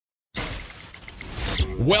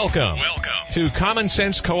Welcome to Common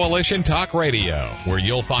Sense Coalition Talk Radio, where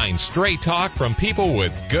you'll find straight talk from people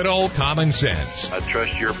with good old common sense. I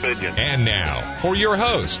trust your opinion. And now, for your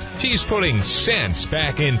host, she's putting sense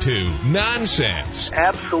back into nonsense.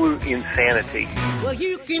 Absolute insanity. Well,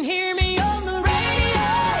 you can hear me on the radio.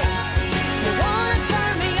 You want to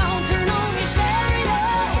turn me on your stereo.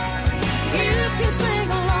 You can sing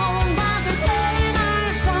along while they're playing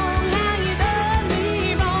our song. How you done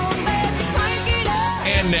me wrong, baby, crank it up.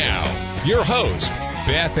 And now, your host,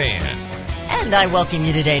 Beth Ann. And I welcome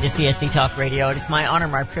you today to CSC Talk Radio. It is my honor,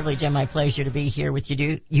 my privilege, and my pleasure to be here with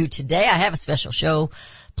you today. I have a special show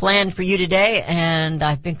planned for you today, and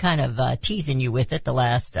I've been kind of teasing you with it the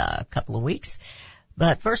last couple of weeks.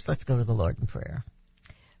 But first, let's go to the Lord in prayer.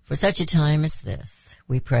 For such a time as this,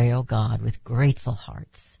 we pray, O God, with grateful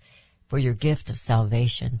hearts for your gift of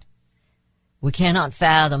salvation. We cannot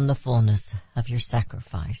fathom the fullness of your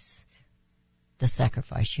sacrifice, the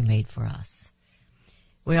sacrifice you made for us.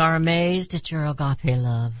 We are amazed at your agape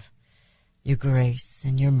love, your grace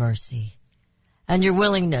and your mercy, and your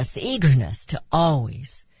willingness, eagerness to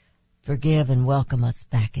always forgive and welcome us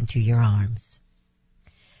back into your arms.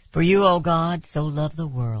 For you, O God, so loved the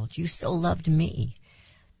world, you so loved me,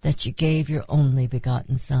 that you gave your only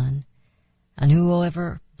begotten Son, and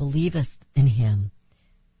whoever believeth in him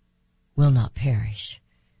will not perish,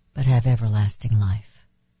 but have everlasting life.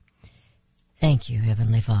 Thank you,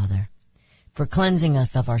 Heavenly Father, for cleansing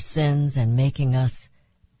us of our sins and making us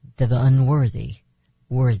the unworthy,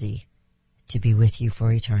 worthy to be with you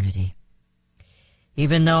for eternity.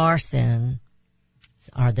 Even though our sins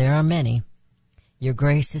there are many, your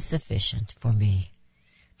grace is sufficient for me,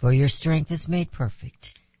 for your strength is made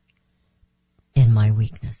perfect in my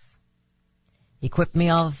weakness. Equip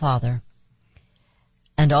me, Abba Father,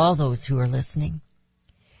 and all those who are listening,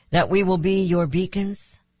 that we will be your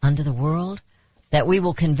beacons unto the world, that we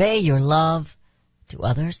will convey your love to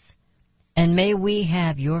others, and may we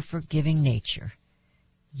have your forgiving nature,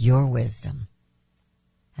 your wisdom.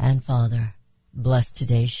 And Father, bless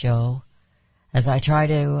today's show as I try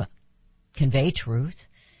to convey truth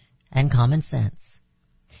and common sense.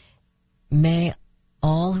 May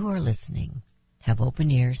all who are listening have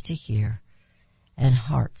open ears to hear and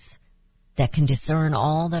hearts that can discern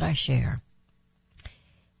all that I share.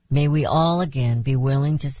 May we all again be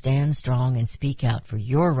willing to stand strong and speak out for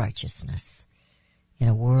your righteousness in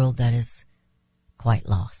a world that is quite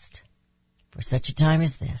lost. For such a time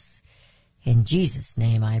as this, in Jesus'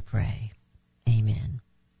 name I pray. Amen.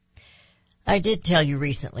 I did tell you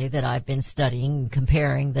recently that I've been studying and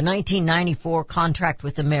comparing the 1994 Contract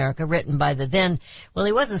with America written by the then, well,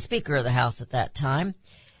 he wasn't Speaker of the House at that time,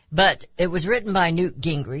 but it was written by Newt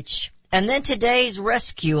Gingrich, and then today's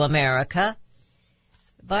Rescue America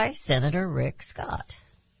by Senator Rick Scott.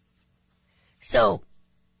 So,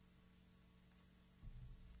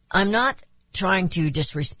 I'm not trying to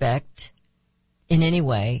disrespect in any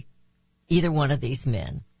way either one of these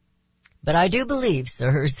men. But I do believe,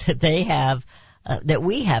 sirs, that they have, that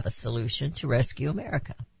we have a solution to rescue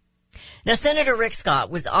America. Now, Senator Rick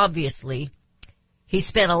Scott was obviously, he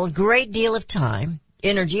spent a great deal of time,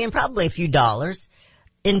 energy, and probably a few dollars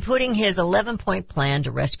in putting his 11-point plan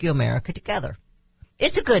to rescue America together.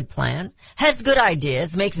 It's a good plan, has good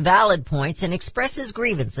ideas, makes valid points, and expresses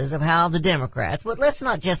grievances of how the Democrats, but let's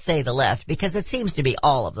not just say the left, because it seems to be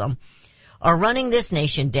all of them, are running this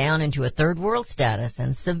nation down into a third world status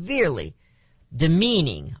and severely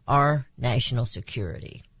demeaning our national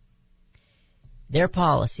security. Their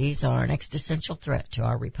policies are an existential threat to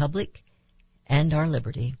our republic and our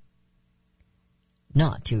liberty,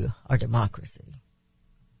 not to our democracy.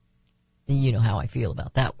 You know how I feel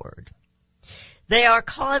about that word. They are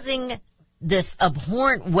causing this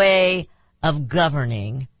abhorrent way of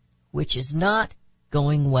governing, which is not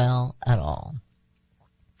going well at all.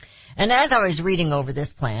 And as I was reading over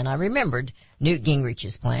this plan, I remembered Newt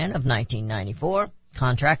Gingrich's plan of 1994,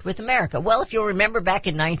 Contract with America. Well, if you'll remember, back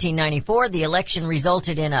in 1994, the election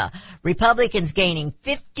resulted in Republicans gaining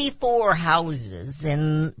 54 houses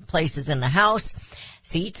in places in the House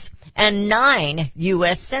seats and 9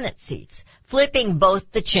 U.S. Senate seats, flipping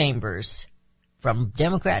both the chambers from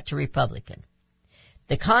Democrat to Republican.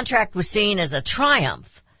 The contract was seen as a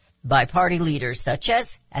triumph by party leaders such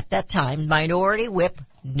as, at that time, Minority Whip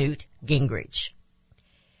Newt Gingrich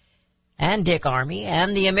and Dick Armey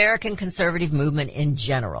and the American conservative movement in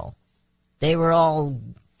general. They were all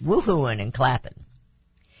woohooing and clapping.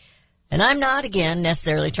 And I'm not, again,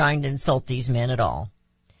 necessarily trying to insult these men at all.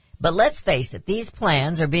 But let's face it, these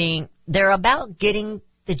plans they're about getting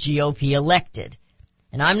the GOP elected.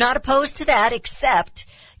 And I'm not opposed to that, except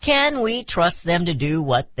can we trust them to do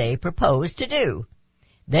what they propose to do?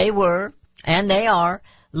 They were, and they are,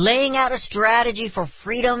 laying out a strategy for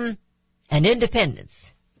freedom and independence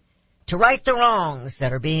to right the wrongs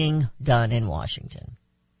that are being done in Washington.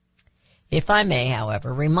 If I may,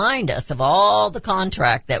 however, remind us of all the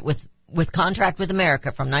contract that with Contract with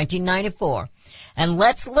America from 1994, and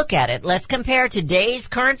let's look at it. Let's compare today's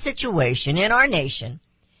current situation in our nation,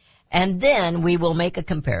 and then we will make a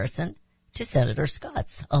comparison to Senator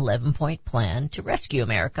Scott's 11-point plan to rescue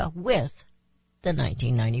America with the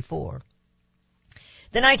 1994.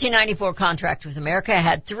 The 1994 Contract with America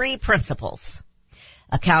had 3 principles: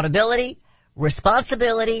 accountability,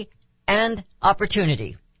 responsibility, and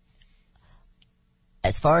opportunity.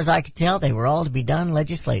 As far as I could tell, they were all to be done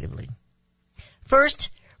legislatively. First,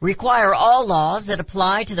 require all laws that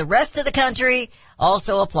apply to the rest of the country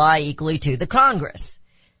also apply equally to the Congress.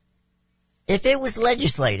 If it was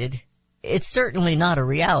legislated, it's certainly not a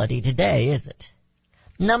reality today, is it?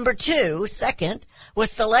 Number 2, second,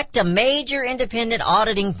 was select a major independent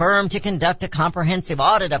auditing firm to conduct a comprehensive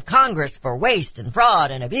audit of Congress for waste and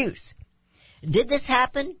fraud and abuse. Did this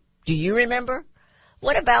happen? Do you remember?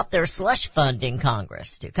 What about their slush fund in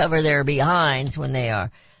Congress to cover their behinds when they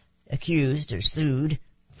are accused or sued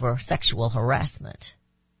for sexual harassment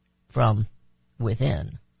from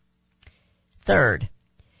within? Third,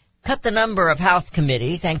 cut the number of House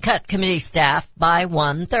committees and cut committee staff by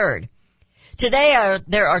 1/3. Today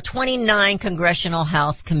there are 29 congressional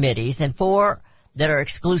House committees and 4 that are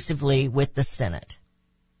exclusively with the Senate.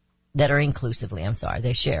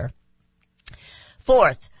 They share.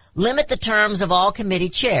 Fourth, limit the terms of all committee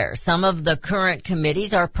chairs. Some of the current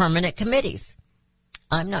committees are permanent committees.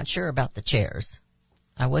 I'm not sure about the chairs.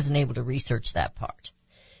 I wasn't able to research that part.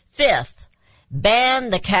 Fifth, ban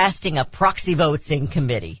the casting of proxy votes in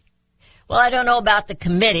committee. Well, I don't know about the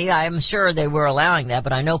committee. I'm sure they were allowing that,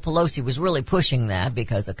 but I know Pelosi was really pushing that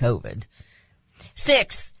because of COVID.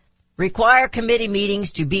 Sixth, require committee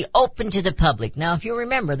meetings to be open to the public. Now, if you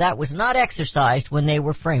remember, that was not exercised when they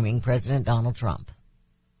were framing President Donald Trump.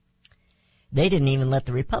 They didn't even let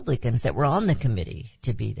the Republicans that were on the committee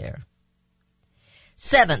to be there.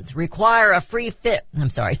 Seventh, require a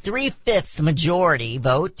 3/5 majority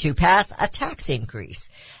vote to pass a tax increase.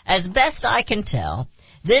 As best I can tell,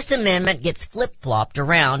 this amendment gets flip-flopped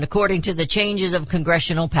around according to the changes of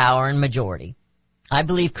congressional power and majority. I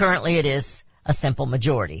believe currently it is a simple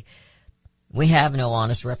majority. We have no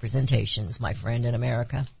honest representations, my friend, in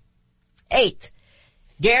America. Eighth,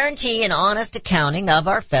 guarantee an honest accounting of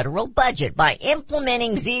our federal budget by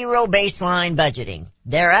implementing zero baseline budgeting.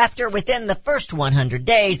 Thereafter, within the first 100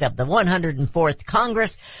 days of the 104th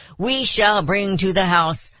Congress, we shall bring to the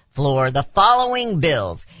House floor the following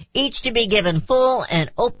bills, each to be given full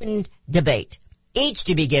and open debate, each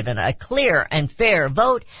to be given a clear and fair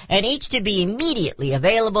vote, and each to be immediately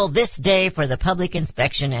available this day for the public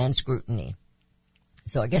inspection and scrutiny.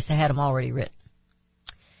 So I guess I had them already written.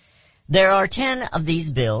 There are 10 of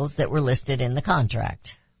these bills that were listed in the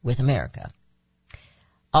contract with America.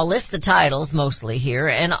 I'll list the titles mostly here,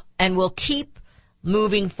 and we'll keep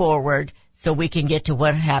moving forward so we can get to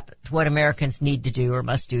what Americans need to do or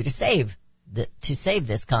must do to save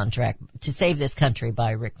this country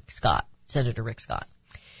by Senator Rick Scott.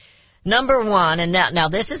 Number 1, and now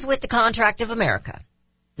this is with the Contract of America.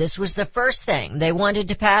 This was the first thing. They wanted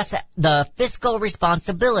to pass the Fiscal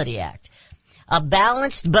Responsibility Act, a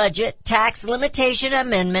balanced budget, tax limitation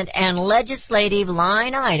amendment, and legislative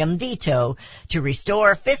line item veto to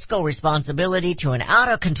restore fiscal responsibility to an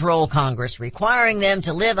out-of-control Congress, requiring them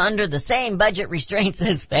to live under the same budget restraints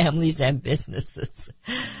as families and businesses.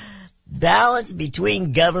 Balance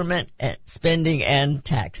between government spending and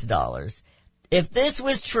tax dollars. If this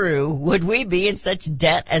was true, would we be in such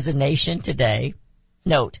debt as a nation today?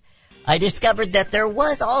 Note, I discovered that there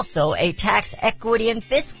was also a Tax Equity and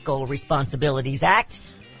Fiscal Responsibilities Act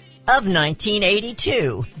of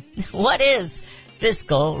 1982. What is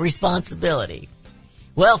fiscal responsibility?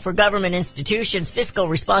 Well, for government institutions, fiscal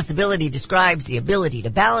responsibility describes the ability to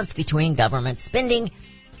balance between government spending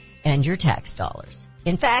and your tax dollars.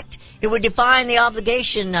 In fact, it would define the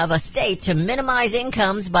obligation of a state to minimize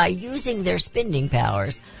incomes by using their spending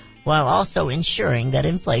powers while also ensuring that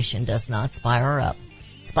inflation does not spiral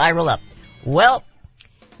up. Well,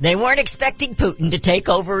 they weren't expecting Putin to take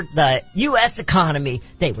over the U.S. economy.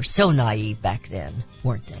 They were so naive back then,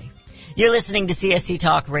 weren't they? You're listening to CSC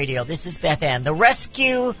Talk Radio. This is Beth Ann, The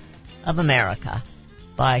Rescue of America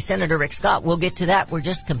by Senator Rick Scott. We'll get to that. We're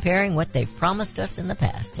just comparing what they've promised us in the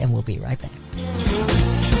past, and we'll be right back.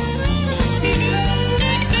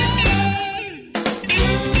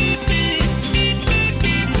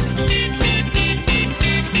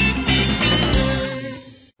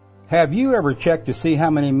 Have you ever checked to see how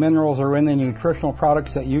many minerals are in the nutritional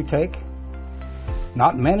products that you take?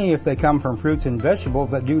 Not many if they come from fruits and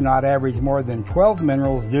vegetables that do not average more than 12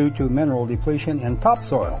 minerals due to mineral depletion in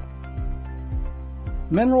topsoil.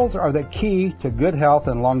 Minerals are the key to good health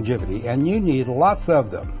and longevity, and you need lots of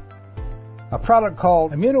them. A product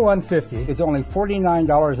called Immuno 150 is only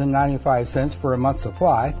 $49.95 for a month's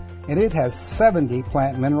supply, and it has 70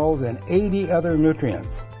 plant minerals and 80 other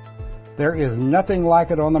nutrients. There is nothing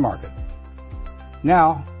like it on the market.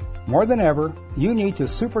 Now, more than ever, you need to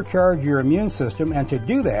supercharge your immune system, and to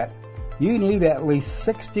do that, you need at least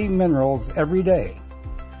 60 minerals every day.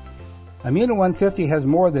 Immuno 150 has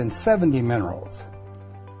more than 70 minerals.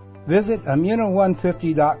 Visit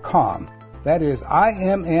Immuno150.com. That is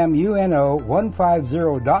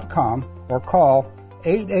IMMUNO150.com, or call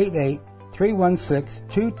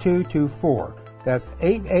 888-316-2224. That's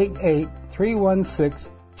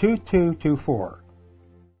 888-316-2224.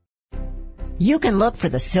 You can look for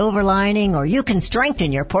the silver lining, or you can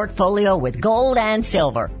strengthen your portfolio with gold and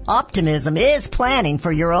silver. Optimism is planning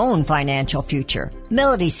for your own financial future.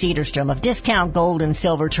 Melody Cedarstrom of Discount Gold and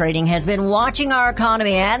Silver Trading has been watching our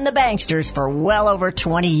economy and the banksters for well over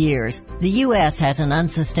 20 years. The U.S. has an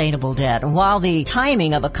unsustainable debt, and while the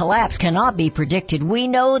timing of a collapse cannot be predicted, we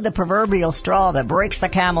know the proverbial straw that breaks the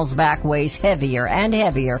camel's back weighs heavier and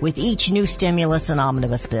heavier with each new stimulus and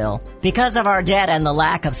omnibus bill. Because of our debt and the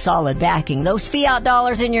lack of solid backing, those fiat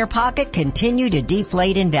dollars in your pocket continue to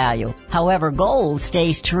deflate in value. However, gold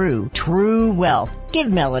stays true wealth.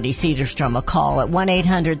 Give Melody Cedarstrom a call at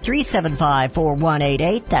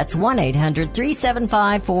 1-800-375-4188. That's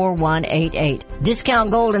 1-800-375-4188.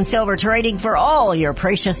 Discount Gold and Silver Trading for all your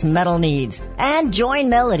precious metal needs. And join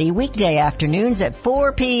Melody weekday afternoons at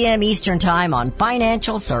 4 p.m. Eastern Time on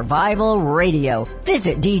Financial Survival Radio.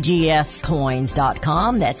 Visit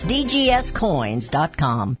DGScoins.com. That's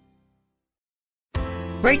DGScoins.com.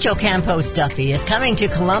 Rachel Campos Duffy is coming to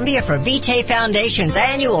Columbia for Vitae Foundation's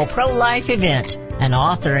annual pro-life event. An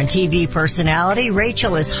author and TV personality,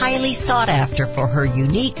 Rachel is highly sought after for her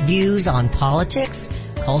unique views on politics,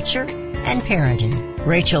 culture, and parenting.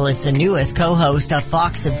 Rachel is the newest co-host of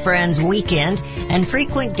Fox and Friends Weekend and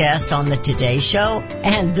frequent guest on The Today Show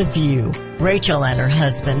and The View. Rachel and her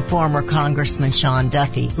husband, former Congressman Sean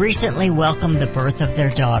Duffy, recently welcomed the birth of their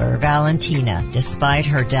daughter, Valentina, despite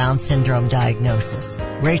her Down syndrome diagnosis.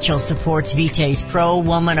 Rachel supports Vitae's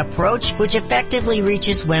pro-woman approach, which effectively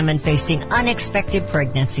reaches women facing unexpected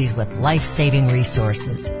pregnancies with life-saving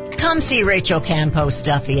resources. Come see Rachel Campos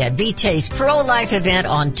Duffy at Vitae's pro-life event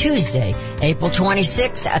on Tuesday, April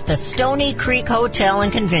 26th at the Stony Creek Hotel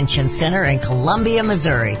and Convention Center in Columbia,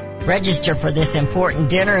 Missouri. Register for this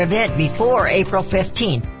important dinner event before April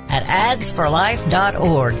 15th at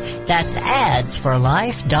adsforlife.org. That's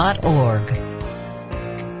adsforlife.org.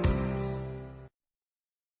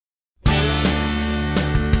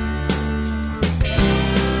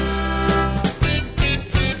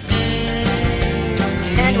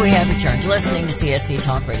 We have returned listening to CSC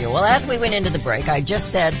Talk Radio. Well, as we went into the break, I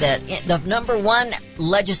just said that the number one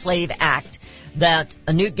legislative act that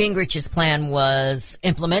Newt Gingrich's plan was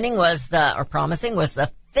implementing was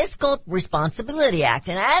the Fiscal Responsibility Act.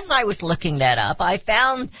 And as I was looking that up, I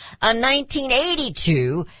found a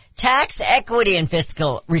 1982 Tax Equity and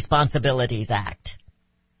Fiscal Responsibilities Act.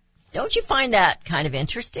 Don't you find that kind of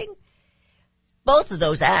interesting? Both of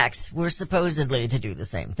those acts were supposedly to do the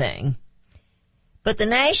same thing. But the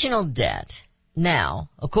national debt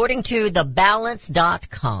now, according to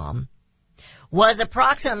thebalance.com, was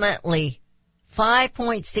approximately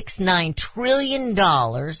 $5.69 trillion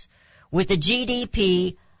with a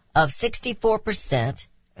GDP of 64%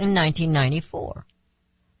 in 1994.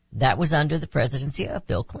 That was under the presidency of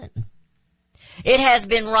Bill Clinton. It has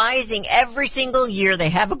been rising every single year. They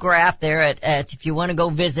have a graph there at if you want to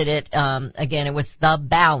go visit it. Again, it was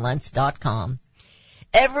thebalance.com.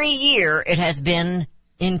 Every year it has been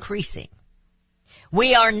increasing.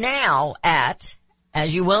 We are now at,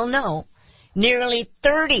 as you well know, nearly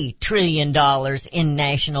 $30 trillion in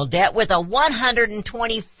national debt with a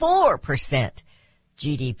 124%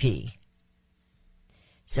 GDP.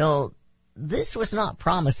 So this was not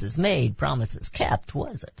promises made, promises kept,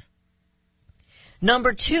 was it?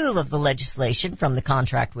 Number 2 of the legislation from the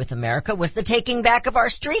Contract with America was the Taking Back of Our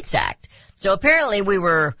Streets Act. So apparently we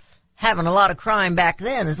were having a lot of crime back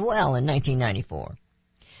then as well in 1994.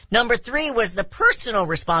 Number 3 was the Personal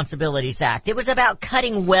Responsibilities Act. It was about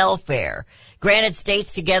cutting welfare, granted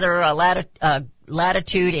states together a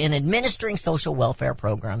latitude in administering social welfare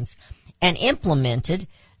programs, and implemented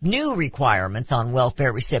new requirements on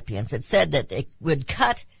welfare recipients. It said that it would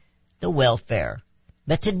cut the welfare.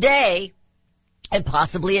 But today, And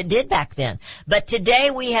possibly it did back then. But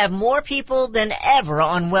today we have more people than ever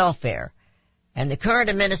on welfare. And the current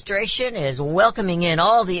administration is welcoming in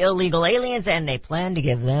all the illegal aliens, and they plan to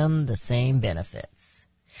give them the same benefits.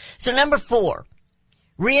 So number 4,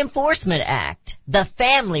 Reinforcement Act, the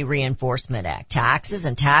Family Reinforcement Act, taxes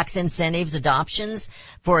and tax incentives, adoptions,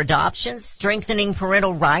 strengthening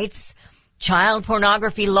parental rights, child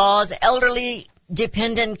pornography laws, elderly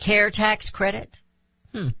dependent care tax credit.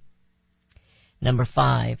 Number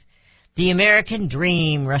 5, the American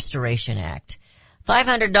Dream Restoration Act,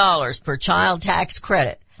 $500 per child tax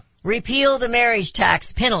credit, repeal the marriage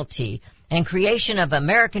tax penalty, and creation of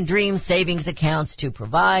American Dream savings accounts to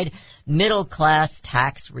provide middle-class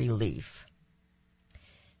tax relief.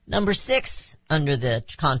 Number 6, under the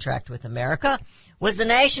contract with America, was the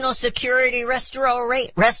National Security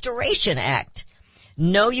Restoration Act.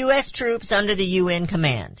 No U.S. troops under the UN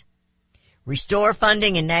command. Restore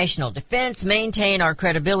funding in national defense, maintain our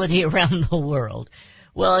credibility around the world.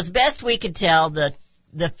 Well, as best we could tell,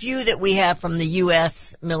 the few that we have from the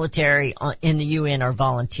U.S. military in the UN are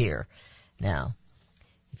volunteer. Now,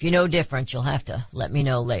 if you know different, you'll have to let me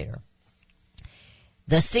know later.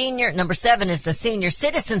 Number 7 is the Senior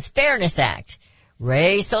Citizens Fairness Act.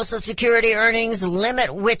 Raise Social Security earnings,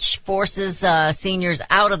 limit which forces seniors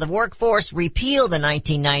out of the workforce, repeal the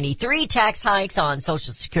 1993 tax hikes on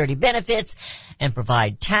Social Security benefits, and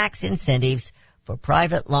provide tax incentives for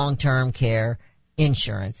private long-term care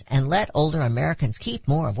insurance, and let older Americans keep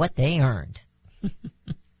more of what they earned.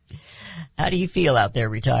 How do you feel out there,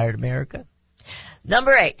 retired America?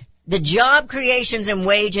 Number 8, the Job Creations and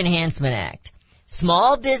Wage Enhancement Act.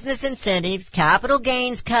 Small business incentives, capital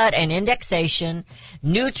gains cut and indexation,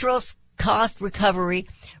 neutral cost recovery,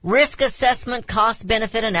 risk assessment, cost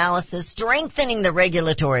benefit analysis, strengthening the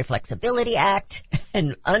Regulatory Flexibility Act,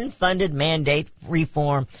 and unfunded mandate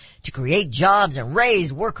reform to create jobs and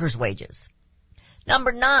raise workers' wages.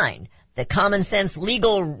 Number 9, the Common Sense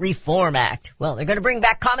Legal Reform Act. Well, they're going to bring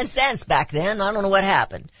back common sense back then. I don't know what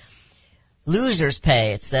happened. Losers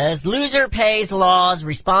pay, it says. Loser pays laws,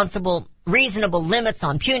 reasonable limits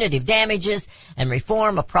on punitive damages, and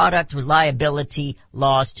reform of product reliability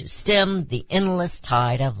laws to stem the endless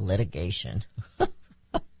tide of litigation.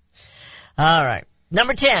 All right.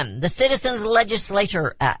 Number 10, the Citizens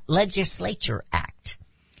Legislature Act.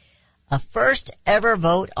 A first ever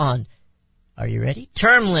vote on, are you ready?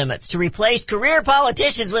 Term limits to replace career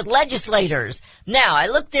politicians with legislators. Now, I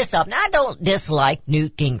looked this up. Now, I don't dislike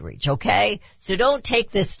Newt Gingrich, okay? So don't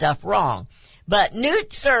take this stuff wrong. But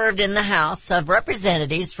Newt served in the House of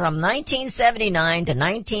Representatives from 1979 to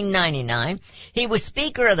 1999. He was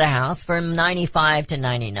Speaker of the House from 95 to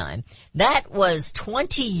 99. That was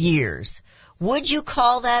 20 years. Would you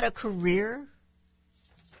call that a career?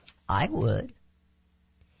 I would.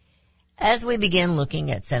 As we begin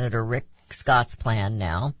looking at Senator Rick Scott's plan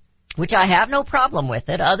now, which I have no problem with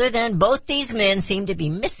it, other than both these men seem to be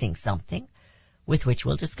missing something, with which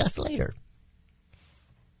we'll discuss later,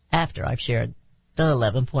 after I've shared the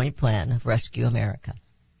 11-point plan of Rescue America.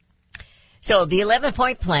 So the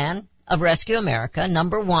 11-point plan of Rescue America,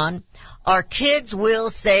 number 1, our kids will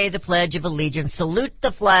say the Pledge of Allegiance, salute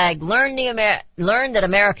the flag, learn that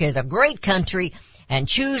America is a great country, and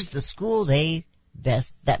choose the school that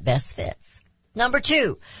best fits. Number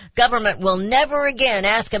 2, government will never again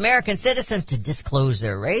ask American citizens to disclose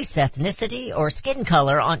their race, ethnicity, or skin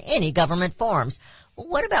color on any government forms. Well,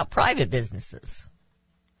 what about private businesses?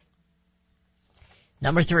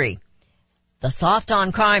 Number 3, the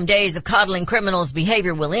soft-on-crime days of coddling criminals'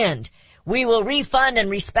 behavior will end. We will refund and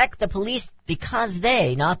respect the police because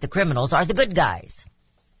they, not the criminals, are the good guys.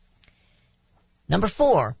 Number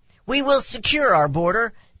 4, we will secure our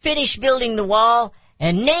border, finish building the wall,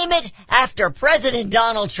 and name it after President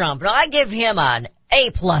Donald Trump. Now, I give him an A+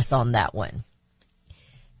 on that one.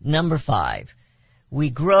 Number 5, we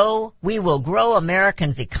will grow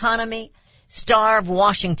Americans' economy, starve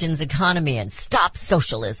Washington's economy, and stop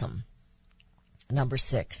socialism. Number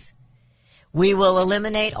 6, we will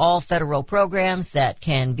eliminate all federal programs that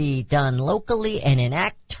can be done locally and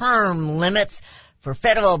enact term limits for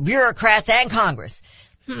federal bureaucrats and Congress.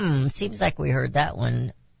 Seems like we heard that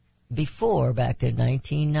one before, back in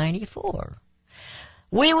 1994.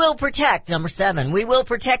 We will protect, number 7, we will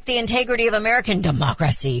protect the integrity of American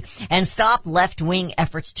democracy and stop left-wing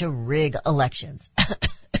efforts to rig elections.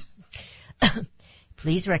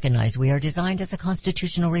 Please recognize we are designed as a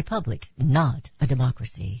constitutional republic, not a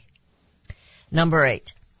democracy. Number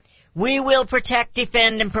 8, we will protect,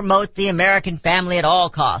 defend, and promote the American family at all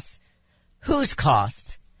costs. Whose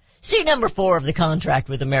costs? See number 4 of the contract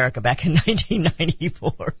with America back in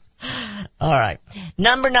 1994. All right.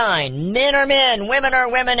 Number 9, men are men, women are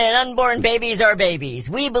women, and unborn babies are babies.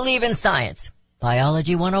 We believe in science.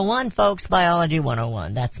 Biology 101, folks, Biology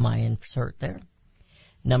 101. That's my insert there.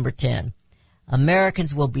 Number 10,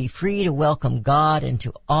 Americans will be free to welcome God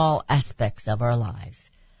into all aspects of our lives.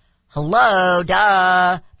 Hello,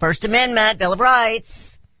 duh. First Amendment, Bill of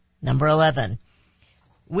Rights. Number 11,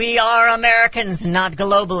 we are Americans, not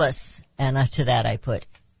globalists. And to that I put,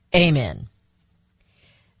 amen.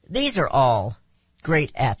 These are all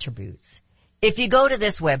great attributes. If you go to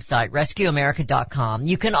this website, rescueamerica.com,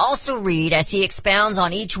 you can also read as he expounds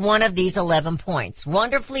on each one of these 11 points.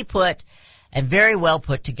 Wonderfully put and very well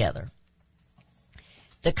put together.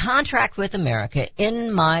 The contract with America,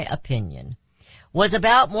 in my opinion, was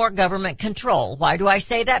about more government control. Why do I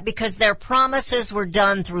say that? Because their promises were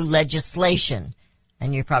done through legislation.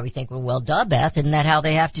 And you probably think, well, duh, Beth, isn't that how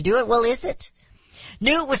they have to do it? Well, is it?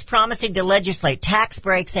 Newt was promising to legislate tax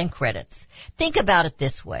breaks and credits. Think about it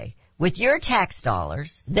this way. With your tax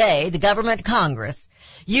dollars, they, the government, Congress,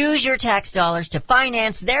 use your tax dollars to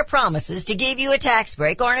finance their promises to give you a tax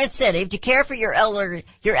break or an incentive to care for your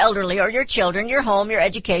elderly or your children, your home, your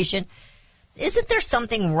education. Isn't there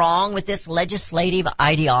something wrong with this legislative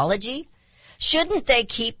ideology? Shouldn't they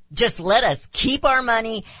just let us keep our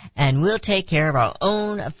money and we'll take care of our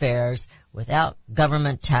own affairs without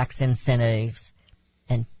government tax incentives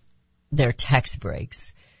and their tax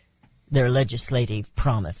breaks, their legislative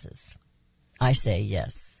promises? I say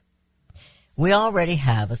yes. We already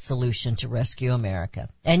have a solution to rescue America.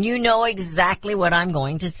 And you know exactly what I'm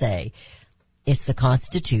going to say. It's the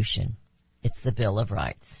Constitution. It's the Bill of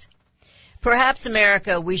Rights. Perhaps,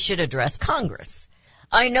 America, we should address Congress.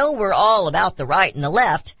 I know we're all about the right and the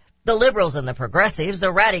left, the liberals and the progressives,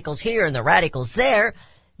 the radicals here and the radicals there.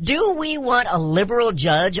 Do we want a liberal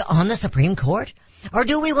judge on the Supreme Court? Or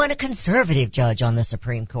do we want a conservative judge on the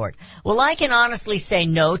Supreme Court? Well, I can honestly say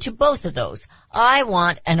no to both of those. I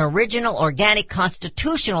want an original, organic,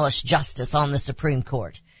 constitutionalist justice on the Supreme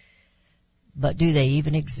Court. But do they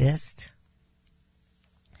even exist?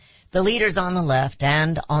 The leaders on the left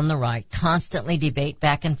and on the right constantly debate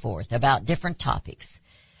back and forth about different topics.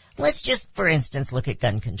 Let's just, for instance, look at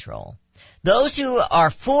gun control. Those who are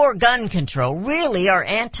for gun control really are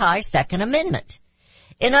anti-Second Amendment.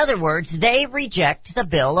 In other words, they reject the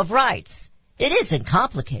Bill of Rights. It isn't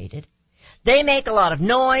complicated. They make a lot of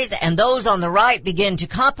noise, and those on the right begin to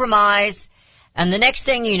compromise, and the next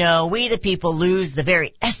thing you know, we the people lose the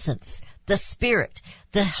very essence, the spirit,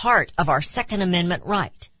 the heart of our Second Amendment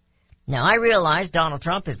right. Now, I realize Donald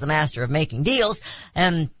Trump is the master of making deals,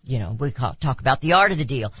 and, we talk about the art of the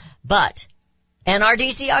deal. But, and our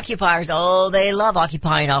D.C. occupiers, they love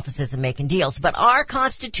occupying offices and making deals. But our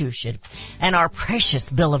Constitution and our precious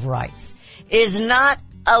Bill of Rights is not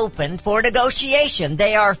open for negotiation.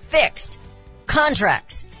 They are fixed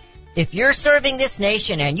contracts. If you're serving this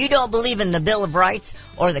nation and you don't believe in the Bill of Rights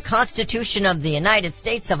or the Constitution of the United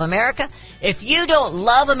States of America, if you don't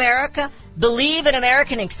love America, believe in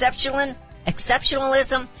American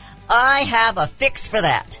exceptionalism, I have a fix for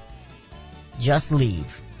that. Just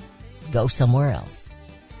leave. Go somewhere else.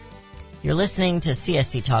 You're listening to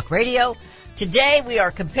CSC Talk Radio. Today we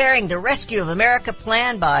are comparing the Rescue of America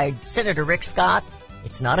plan by Senator Rick Scott,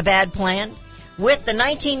 it's not a bad plan, with the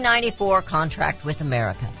 1994 contract with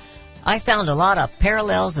America. I found a lot of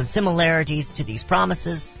parallels and similarities to these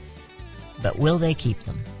promises, but will they keep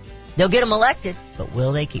them? They'll get them elected, but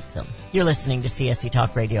will they keep them? You're listening to CSC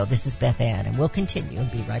Talk Radio. This is Beth Ann, and we'll continue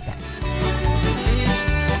and be right back.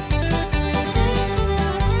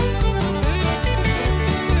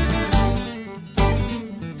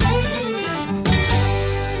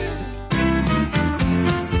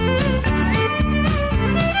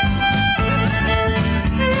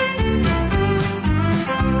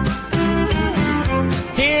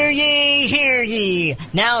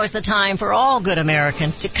 Now is the time for all good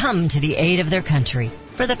Americans to come to the aid of their country.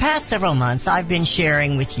 For the past several months, I've been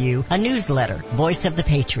sharing with you a newsletter, Voice of the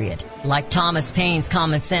Patriot. Like Thomas Paine's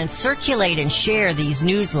Common Sense, circulate and share these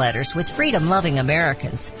newsletters with freedom-loving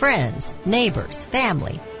Americans, friends, neighbors,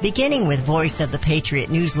 family. Beginning with Voice of the Patriot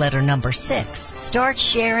newsletter number 6, start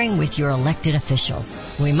sharing with your elected officials.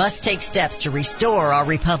 We must take steps to restore our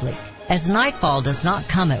republic. As nightfall does not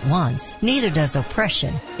come at once, neither does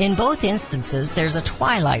oppression. In both instances, there's a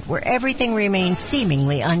twilight where everything remains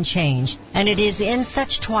seemingly unchanged, and it is in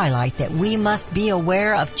such twilight that we must be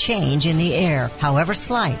aware of change in the air, however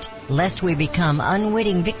slight, lest we become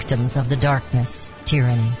unwitting victims of the darkness,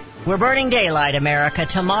 tyranny. We're burning daylight, America.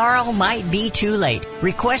 Tomorrow might be too late.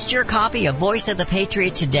 Request your copy of Voice of the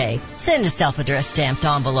Patriot today. Send a self-addressed stamped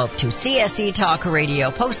envelope to CSE Talk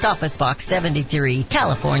Radio, Post Office Box 73,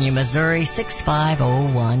 California, Missouri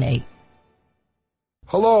 65018.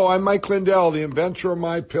 Hello, I'm Mike Lindell, the inventor of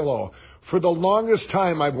MyPillow. For the longest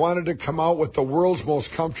time, I've wanted to come out with the world's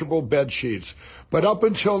most comfortable bed sheets. But up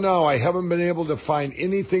until now, I haven't been able to find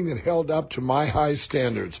anything that held up to my high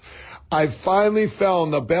standards. I've finally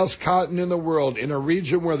found the best cotton in the world in a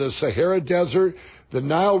region where the Sahara Desert, the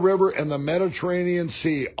Nile River, and the Mediterranean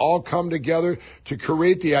Sea all come together to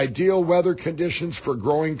create the ideal weather conditions for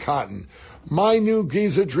growing cotton. My new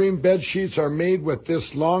Giza Dream bed sheets are made with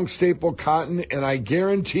this long staple cotton, and I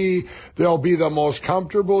guarantee they'll be the most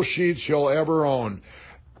comfortable sheets you'll ever own.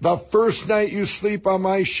 The first night you sleep on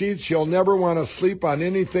my sheets, you'll never want to sleep on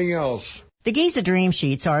anything else. The Giza Dream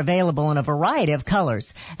Sheets are available in a variety of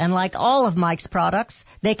colors, and like all of Mike's products,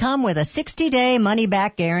 they come with a 60-day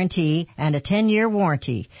money-back guarantee and a 10-year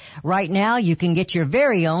warranty. Right now, you can get your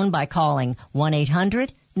very own by calling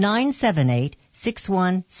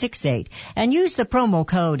 1-800-978-6168 and use the promo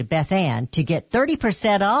code BethAnn to get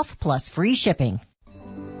 30% off plus free shipping.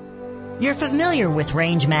 You're familiar with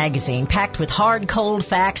Range Magazine, packed with hard, cold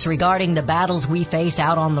facts regarding the battles we face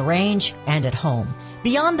out on the range and at home.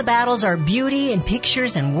 Beyond the battles are beauty and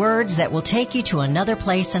pictures and words that will take you to another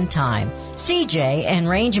place and time. CJ and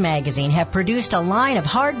Range Magazine have produced a line of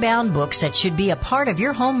hardbound books that should be a part of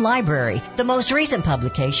your home library. The most recent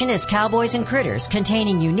publication is Cowboys and Critters,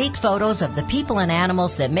 containing unique photos of the people and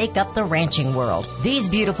animals that make up the ranching world. These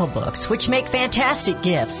beautiful books, which make fantastic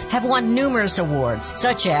gifts, have won numerous awards,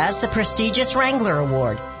 such as the prestigious Wrangler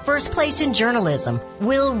Award, First Place in Journalism,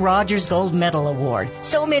 Will Rogers Gold Medal Award.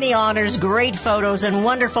 So many honors, great photos, and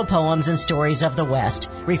wonderful poems and stories of the West.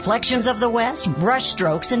 Reflections of the West,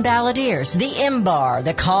 Brushstrokes and Balladeers, The M-Bar,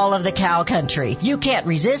 The Call of the Cow Country. You can't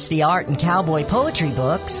resist the art and cowboy poetry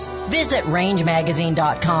books. Visit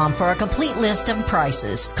rangemagazine.com for a complete list of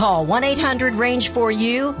prices. Call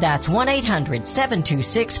 1-800-RANGE-4U. That's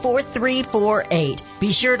 1-800-726-4348.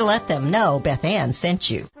 Be sure to let them know Beth Ann sent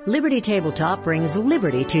you. Liberty Tabletop brings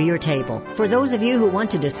liberty to your table. For those of you who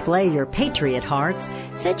want to display your patriot hearts,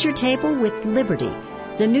 set your table with Liberty,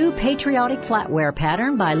 the new patriotic flatware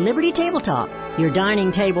pattern by Liberty Tabletop. Your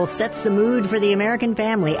dining table sets the mood for the American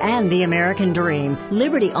family and the American dream.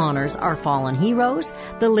 Liberty honors our fallen heroes,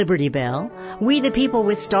 the Liberty Bell, We the People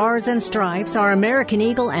with Stars and Stripes, our American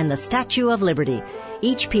Eagle, and the Statue of Liberty.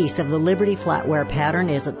 Each piece of the Liberty flatware pattern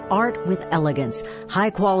is an art with elegance,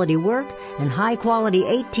 high-quality work, and high-quality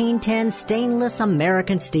 1810 stainless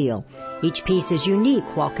American steel. Each piece is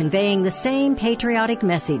unique while conveying the same patriotic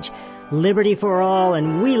message, liberty for all,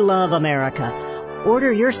 and we love America.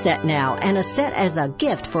 Order your set now, and a set as a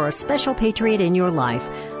gift for a special patriot in your life.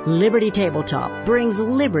 Liberty Tabletop brings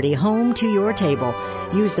liberty home to your table.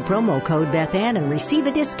 Use the promo code BethAnn and receive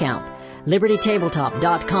a discount.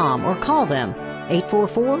 LibertyTabletop.com or call them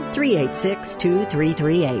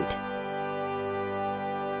 844-386-2338.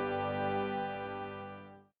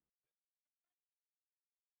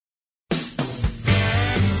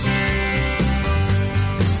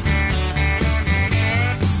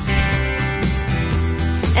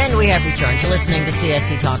 And we have returned to listening to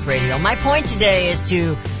CSC Talk Radio. My point today is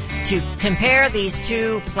to compare these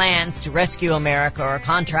two plans to rescue America or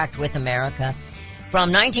contract with America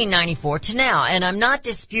from 1994 to now. And I'm not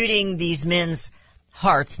disputing these men's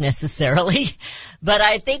hearts necessarily, but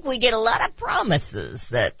I think we get a lot of promises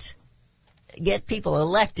that get people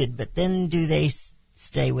elected, but then do they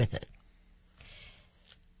stay with it?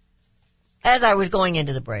 As I was going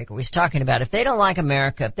into the break, I was talking about if they don't like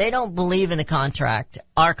America, if they don't believe in the contract,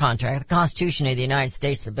 our contract, the Constitution of the United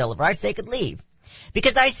States, the Bill of Rights, they could leave.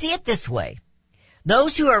 Because I see it this way.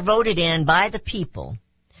 Those who are voted in by the people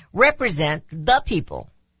represent the people.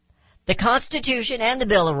 The Constitution and the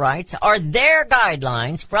Bill of Rights are their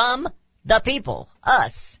guidelines from the people,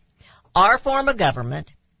 us. Our form of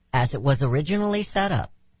government, as it was originally set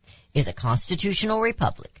up, is a constitutional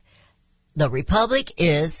republic. The republic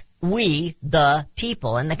is we, the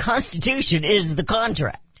people, and the Constitution is the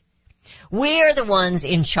contract. We are the ones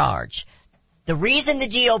in charge. The reason the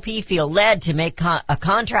GOP feel led to make a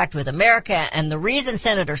contract with America, and the reason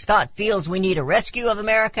Senator Scott feels we need a rescue of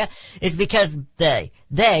America, is because they,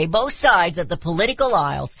 both sides of the political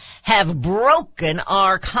aisles, have broken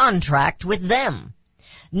our contract with them.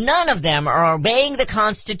 None of them are obeying the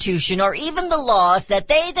Constitution or even the laws that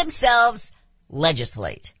they themselves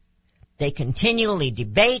legislate. They continually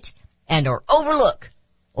debate and or overlook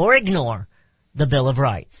or ignore the Bill of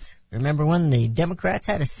Rights. Remember when the Democrats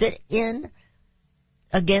had to sit in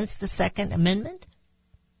against the Second Amendment?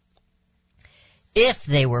 If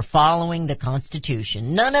they were following the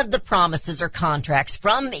Constitution, none of the promises or contracts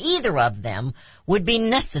from either of them would be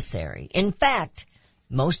necessary. In fact,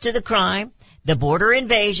 most of the crime, the border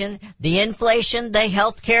invasion, the inflation, the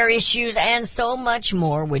health care issues, and so much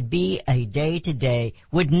more would not be a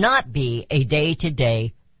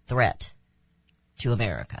day-to-day threat to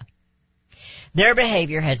America. Their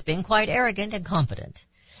behavior has been quite arrogant and confident.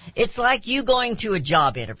 It's like you going to a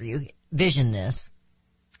job interview, vision this,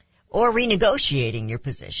 or renegotiating your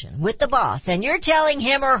position with the boss, and you're telling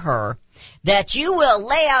him or her that you will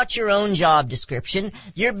lay out your own job description,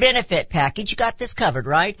 your benefit package, you got this covered,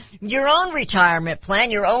 right? Your own retirement plan,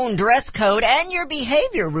 your own dress code, and your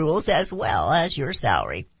behavior rules as well as your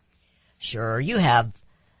salary. Sure, you have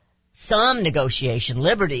some negotiation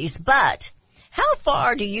liberties, but how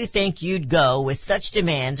far do you think you'd go with such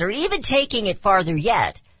demands, or even taking it farther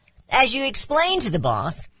yet, as you explain to the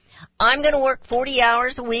boss, I'm going to work 40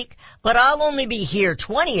 hours a week, but I'll only be here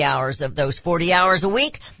 20 hours of those 40 hours a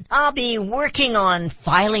week. I'll be working on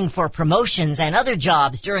filing for promotions and other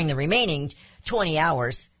jobs during the remaining 20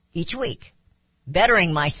 hours each week,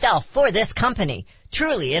 bettering myself for this company.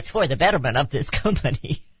 Truly, it's for the betterment of this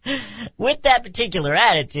company. With that particular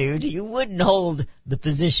attitude, you wouldn't hold the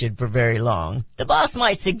position for very long. The boss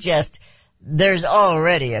might suggest there's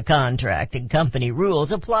already a contract and company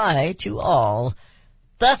rules apply to all.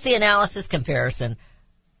 Thus, the analysis comparison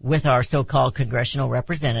with our so-called congressional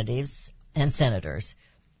representatives and senators.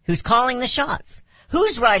 Who's calling the shots?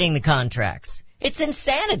 Who's writing the contracts? It's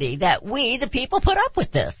insanity that we, the people, put up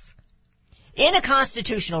with this. In a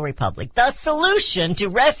constitutional republic, the solution to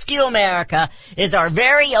rescue America is our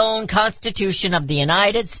very own Constitution of the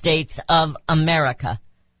United States of America,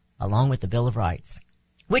 along with the Bill of Rights,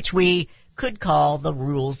 which we could call the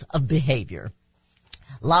rules of behavior.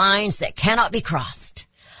 Lines that cannot be crossed.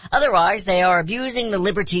 Otherwise, they are abusing the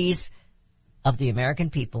liberties of the American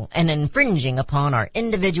people and infringing upon our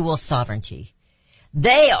individual sovereignty.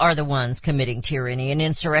 They are the ones committing tyranny and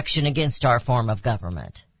insurrection against our form of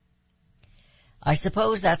government. I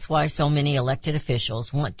suppose that's why so many elected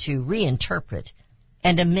officials want to reinterpret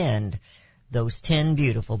and amend those 10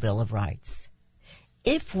 beautiful Bill of Rights.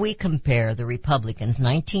 If we compare the Republicans'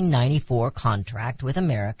 1994 contract with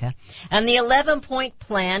America and the 11-point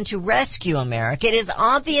plan to rescue America, it is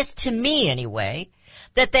obvious to me anyway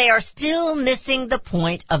that they are still missing the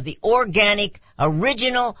point of the organic,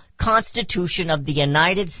 original Constitution of the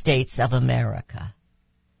United States of America.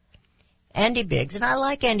 Andy Biggs, and I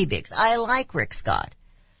like Andy Biggs. I like Rick Scott.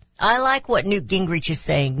 I like what Newt Gingrich is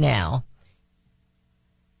saying now.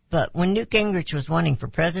 But when Newt Gingrich was running for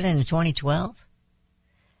president in 2012,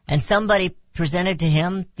 and somebody presented to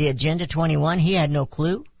him the Agenda 21, he had no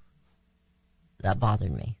clue. That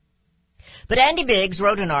bothered me. But Andy Biggs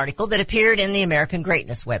wrote an article that appeared in the American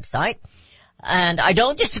Greatness website, and I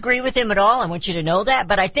don't disagree with him at all. I want you to know that,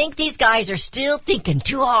 but I think these guys are still thinking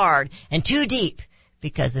too hard and too deep,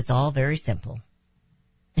 because it's all very simple.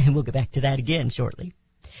 And we'll get back to that again shortly.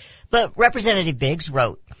 But Representative Biggs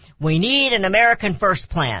wrote, "We need an American First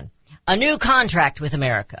plan, a new contract with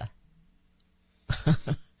America."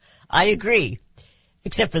 I agree,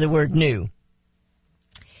 except for the word new.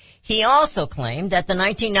 He also claimed that the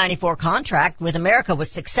 1994 contract with America was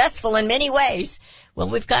successful in many ways. Well,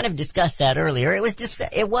 we've kind of discussed that earlier.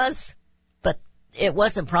 But it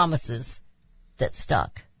wasn't promises that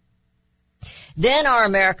stuck. Then our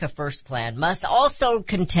America First plan must also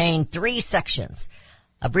contain 3 sections.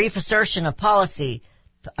 A brief assertion of positive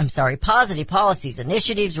policies,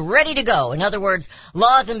 initiatives ready to go. In other words,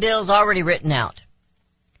 laws and bills already written out.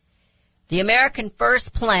 The American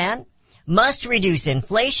First plan must reduce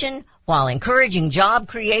inflation while encouraging job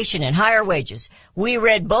creation and higher wages. We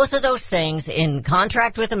read both of those things in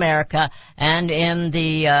Contract with America and in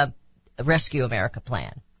the Rescue America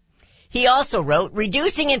plan. He also wrote,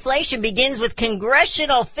 "Reducing inflation begins with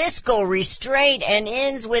congressional fiscal restraint and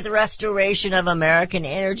ends with restoration of American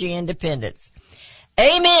energy independence."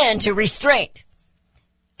 Amen to restraint.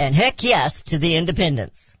 And heck yes to the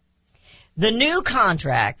independence. The new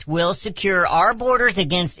contract will secure our borders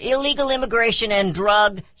against illegal immigration and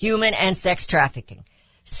drug, human, and sex trafficking.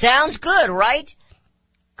 Sounds good, right?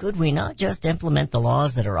 Could we not just implement the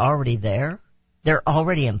laws that are already there? They're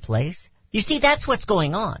already in place. You see, that's what's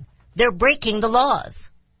going on. They're breaking the laws.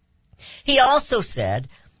 He also said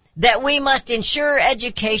that we must ensure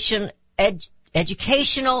educational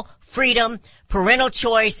freedom, parental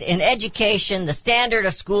choice in education, the standard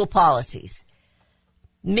of school policies.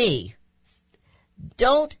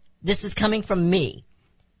 This is coming from me.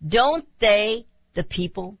 Don't they, the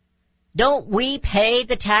people, don't we pay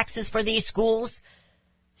the taxes for these schools?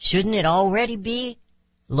 Shouldn't it already be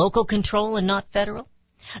Local control and not federal?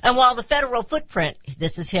 And while the federal footprint,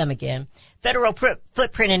 this is him again, federal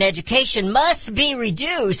footprint in education must be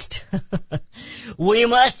reduced, we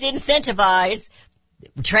must incentivize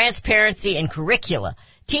transparency in curricula,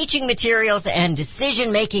 teaching materials, and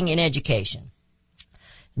decision-making in education.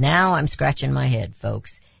 Now I'm scratching my head,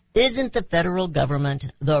 folks. Isn't the federal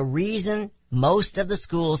government the reason most of the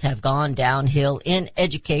schools have gone downhill in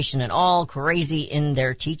education and all crazy in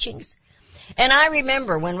their teachings? And I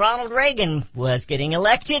remember when Ronald Reagan was getting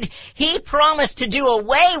elected, he promised to do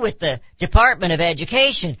away with the Department of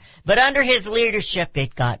Education, but under his leadership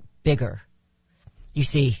it got bigger. You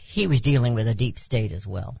see, he was dealing with a deep state as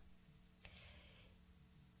well.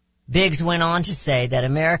 Biggs went on to say that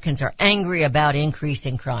Americans are angry about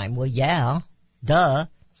increasing crime. Well, yeah, duh.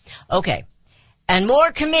 Okay. And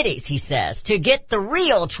more committees, he says, to get the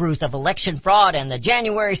real truth of election fraud and the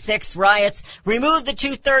January 6th riots, remove the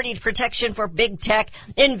 230 protection for big tech,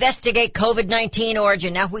 investigate COVID-19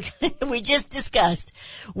 origin. Now, we just discussed,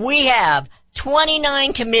 we have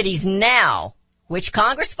 29 committees now, which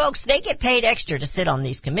Congress folks, they get paid extra to sit on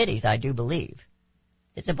these committees, I do believe.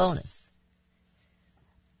 It's a bonus.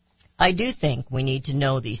 I do think we need to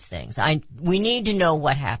know these things. We need to know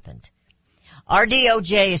what happened. Our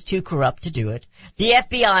DOJ is too corrupt to do it. The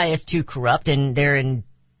FBI is too corrupt, and they're in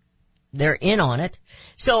on it.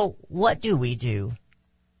 So what do?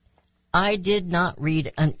 I did not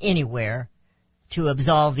read anywhere to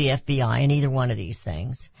absolve the FBI in either one of these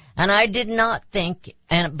things. And I did not think,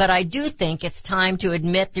 but I do think it's time to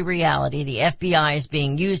admit the reality. The FBI is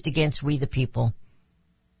being used against we the people.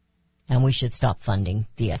 And we should stop funding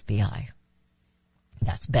the FBI.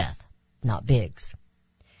 That's Beth, not Biggs.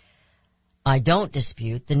 I don't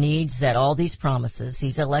dispute the needs that all these promises,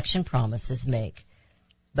 these election promises, make.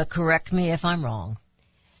 But correct me if I'm wrong.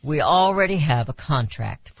 We already have a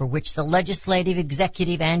contract for which the legislative,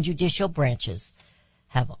 executive, and judicial branches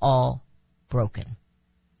have all broken.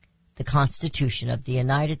 The Constitution of the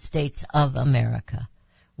United States of America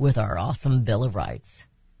with our awesome Bill of Rights.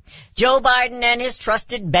 Joe Biden and his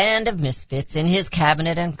trusted band of misfits in his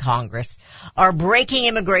cabinet and Congress are breaking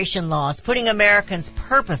immigration laws, putting Americans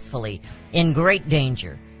purposefully in great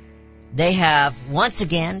danger. They have once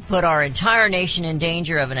again put our entire nation in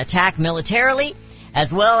danger of an attack militarily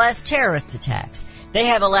as well as terrorist attacks. They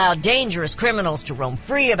have allowed dangerous criminals to roam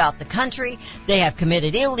free about the country. They have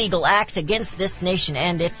committed illegal acts against this nation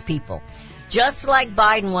and its people. Just like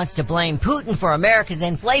Biden wants to blame Putin for America's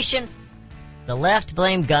inflation, the left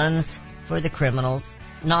blame guns for the criminals,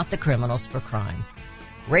 not the criminals for crime.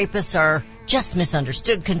 Rapists are just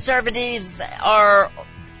misunderstood. Conservatives are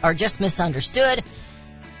just misunderstood.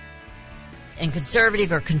 And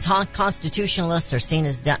conservative or constitutionalists are seen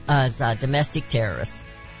as domestic terrorists.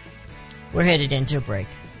 We're headed into a break.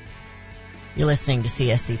 You're listening to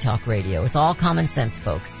CSC Talk Radio. It's all common sense,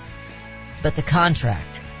 folks. But the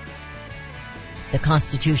contract, the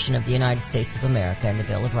Constitution of the United States of America and the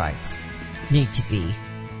Bill of Rights need to be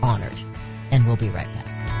honored. And we'll be right back.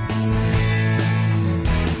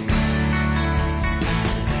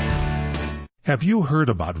 Have you heard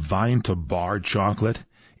about Vine to Bar chocolate?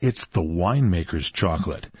 It's the winemaker's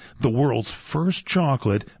chocolate, the world's first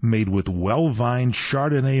chocolate made with well-vined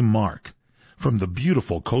Chardonnay marc from the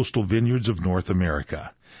beautiful coastal vineyards of North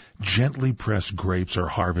America. Gently pressed grapes are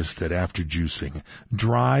harvested after juicing,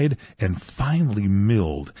 dried and finely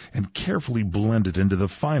milled and carefully blended into the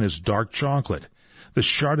finest dark chocolate. The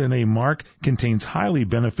Chardonnay marc contains highly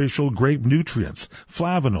beneficial grape nutrients,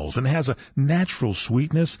 flavonols, and has a natural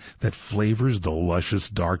sweetness that flavors the luscious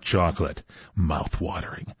dark chocolate.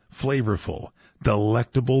 Mouth-watering, flavorful,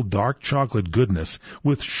 delectable dark chocolate goodness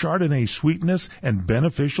with Chardonnay sweetness and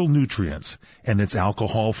beneficial nutrients. And it's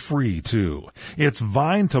alcohol-free, too. It's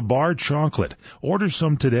Vine to Bar chocolate. Order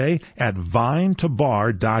some today at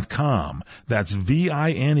vinetobar.com. That's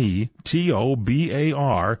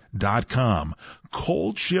VINETOBAR.com.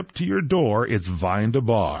 Cold shipped to your door, it's Vine to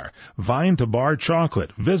Bar. Vine to Bar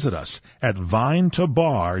chocolate. Visit us at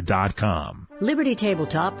vinetobar.com. Liberty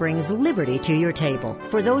Tabletop brings liberty to your table.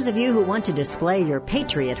 For those of you who want to display your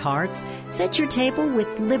patriot hearts, set your table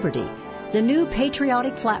with Liberty, the new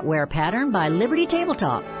patriotic flatware pattern by Liberty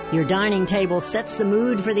Tabletop. Your dining table sets the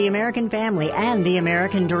mood for the American family and the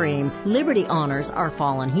American dream. Liberty honors our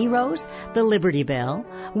fallen heroes, the Liberty Bell,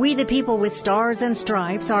 We the People with Stars and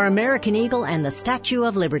Stripes, our American Eagle, and the Statue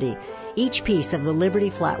of Liberty. Each piece of the Liberty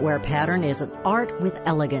flatware pattern is an art with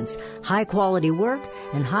elegance, high-quality work,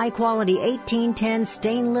 and high-quality 1810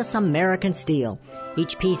 stainless American steel.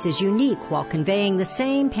 Each piece is unique while conveying the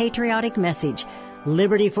same patriotic message,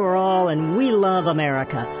 liberty for all and we love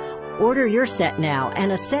America. Order your set now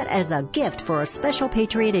and a set as a gift for a special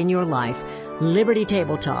patriot in your life. Liberty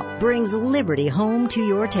Tabletop brings liberty home to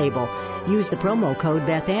your table. Use the promo code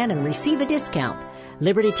BethAnn and receive a discount.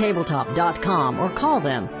 LibertyTabletop.com or call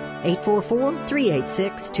them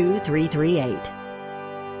 844-386-2338.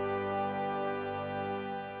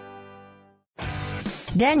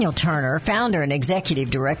 Daniel Turner, founder and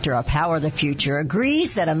executive director of Power the Future,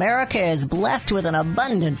 agrees that America is blessed with an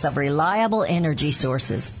abundance of reliable energy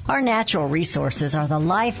sources. Our natural resources are the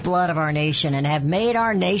lifeblood of our nation and have made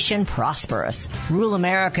our nation prosperous. Rural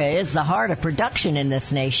America is the heart of production in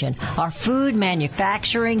this nation. Our food,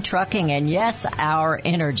 manufacturing, trucking, and yes, our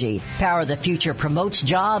energy. Power the Future promotes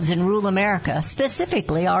jobs in rural America,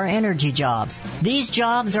 specifically our energy jobs. These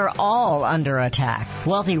jobs are all under attack.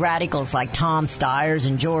 Wealthy radicals like Tom Stiers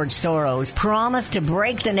and George Soros promise to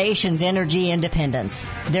break the nation's energy independence.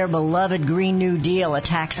 Their beloved Green New Deal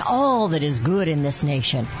attacks all that is good in this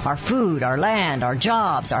nation. Our food, our land, our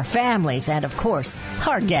jobs, our families, and of course,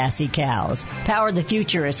 our gassy cows. Power the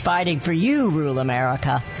Future is fighting for you, rural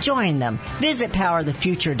America. Join them. Visit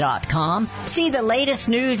PowerTheFuture.com. See the latest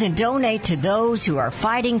news and donate to those who are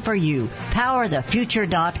fighting for you.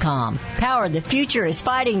 PowerTheFuture.com. Power the Future is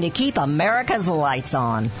fighting to keep America's lights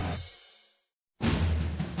on.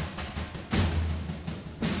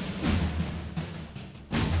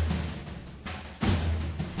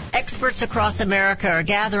 Experts across America are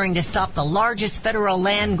gathering to stop the largest federal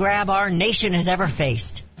land grab our nation has ever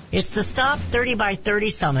faced. It's the Stop 30 by 30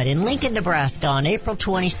 Summit in Lincoln, Nebraska on April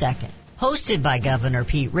 22nd. Hosted by Governor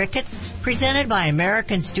Pete Ricketts, presented by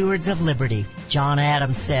American Stewards of Liberty. John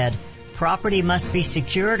Adams said, "Property must be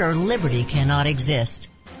secured or liberty cannot exist."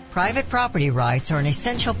 Private property rights are an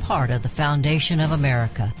essential part of the foundation of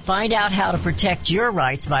America. Find out how to protect your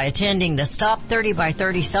rights by attending the Stop 30 by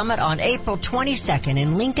 30 Summit on April 22nd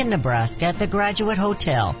in Lincoln, Nebraska at the Graduate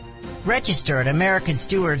Hotel. Register at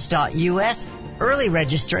AmericanStewards.us. Early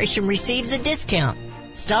registration receives a discount.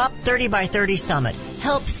 Stop 30 by 30 Summit.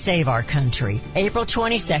 Help save our country. April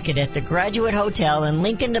 22nd at the Graduate Hotel in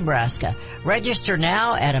Lincoln, Nebraska. Register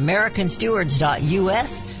now at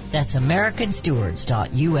AmericanStewards.us. That's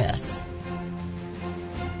AmericanStewards.us.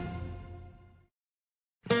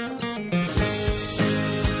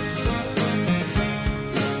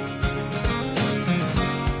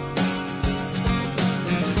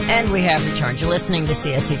 And we have returned. You're listening to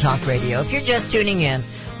CSC Talk Radio. If you're just tuning in,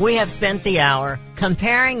 we have spent the hour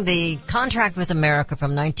comparing the contract with America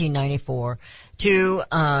from 1994 to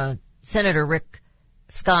Senator Rick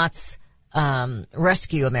Scott's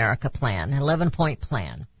Rescue America plan, 11-point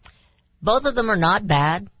plan. Both of them are not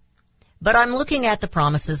bad, but I'm looking at the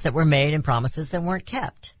promises that were made and promises that weren't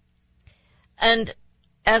kept. And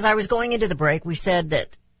as I was going into the break, we said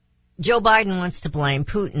that Joe Biden wants to blame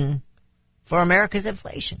Putin for America's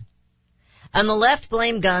inflation. And the left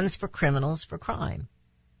blame guns for criminals for crime.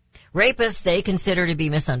 Rapists they consider to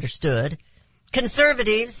be misunderstood.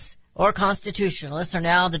 Conservatives or constitutionalists are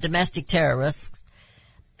now the domestic terrorists.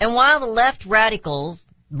 And while the left radicals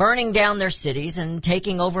burning down their cities and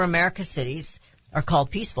taking over America's cities are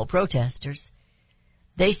called peaceful protesters,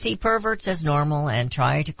 they see perverts as normal and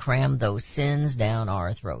try to cram those sins down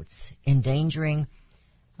our throats, endangering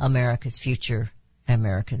America's future,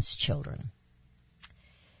 Americans' children.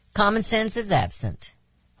 Common sense is absent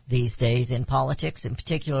these days in politics, and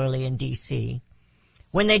particularly in D.C.,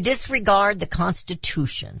 when they disregard the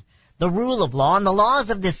Constitution, the rule of law, and the laws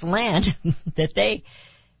of this land, that they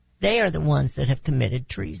are the ones that have committed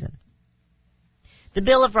treason. The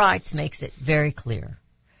Bill of Rights makes it very clear.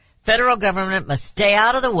 Federal government must stay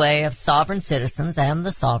out of the way of sovereign citizens and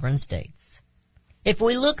the sovereign states. If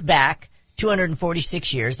we look back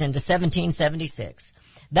 246 years into 1776,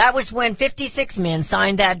 that was when 56 men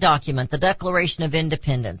signed that document, the Declaration of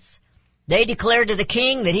Independence. They declared to the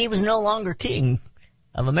king that he was no longer king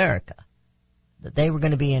of America, that they were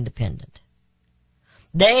going to be independent.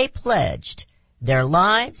 They pledged their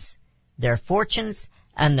lives, their fortunes,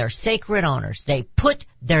 and their sacred honors. They put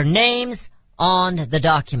their names on the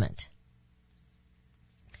document.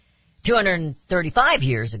 235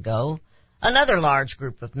 years ago, another large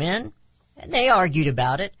group of men, and they argued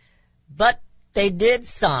about it, but they did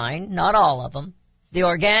sign, not all of them, the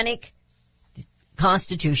organic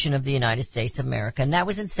Constitution of the United States of America, and that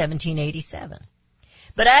was in 1787.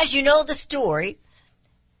 But as you know the story,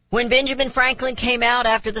 when Benjamin Franklin came out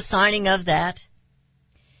after the signing of that,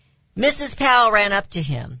 Mrs. Powell ran up to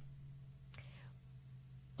him.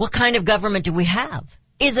 What kind of government do we have?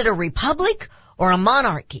 Is it a republic or a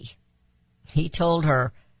monarchy? He told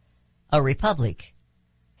her, a republic,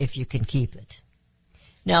 if you can keep it.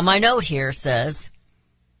 Now, my note here says,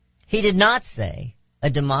 he did not say a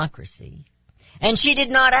democracy. And she did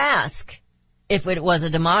not ask if it was a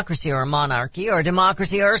democracy or a monarchy or a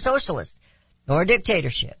democracy or a socialist or a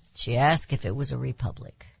dictatorship. She asked if it was a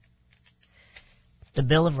republic. The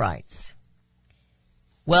Bill of Rights.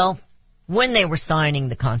 Well, when they were signing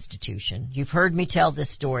the Constitution, you've heard me tell this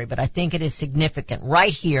story, but I think it is significant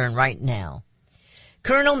right here and right now.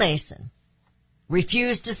 Colonel Mason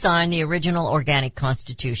refused to sign the original organic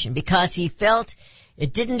Constitution because he felt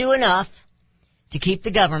it didn't do enough to keep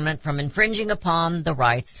the government from infringing upon the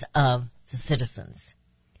rights of the citizens.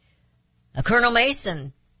 Now, Colonel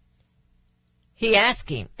Mason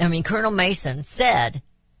said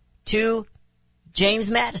to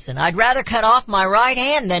James Madison, "I'd rather cut off my right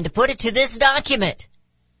hand than to put it to this document."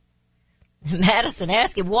 Madison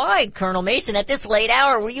asked him, "Why, Colonel Mason, at this late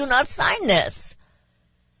hour will you not sign this?"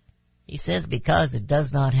 He says, "Because it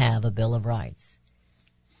does not have a Bill of Rights."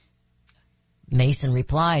 Mason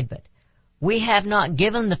replied, "But we have not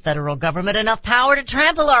given the federal government enough power to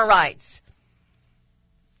trample our rights."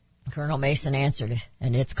 Colonel Mason answered,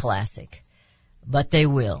 and it's classic, "But they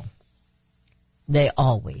will. They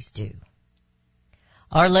always do."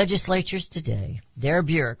 Our legislatures today, their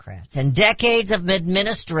bureaucrats, and decades of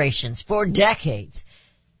administrations for decades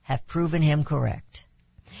have proven him correct.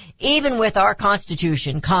 Even with our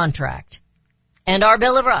Constitution, contract, and our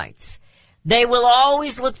Bill of Rights, they will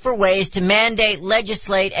always look for ways to mandate,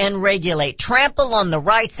 legislate, and regulate, trample on the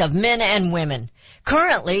rights of men and women.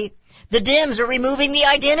 Currently, the Dems are removing the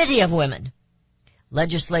identity of women.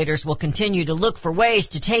 Legislators will continue to look for ways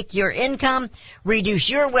to take your income, reduce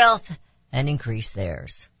your wealth, and increase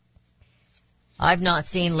theirs. I've not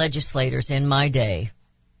seen legislators in my day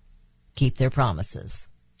keep their promises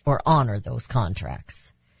or honor those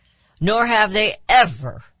contracts, nor have they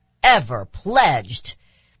ever pledged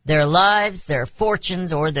their lives, their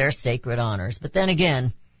fortunes, or their sacred honors. But then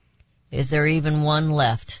again, is there even one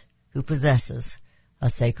left who possesses a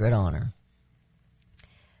sacred honor?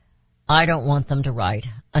 I don't want them to write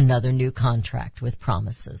another new contract with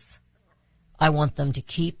promises. I want them to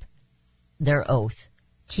keep their oath,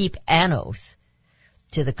 keep an oath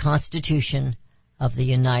to the Constitution of the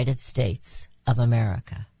United States of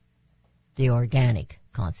America, the organic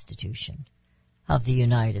Constitution of the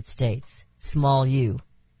United States, small u,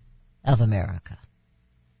 of America.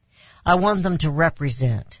 I want them to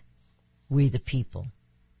represent we the people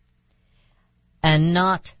and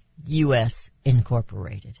not U.S.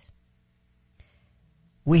 Incorporated.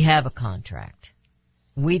 We have a contract.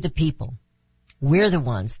 We the people. We're the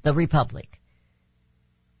ones, the Republic,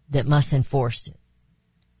 that must enforce it.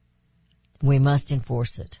 We must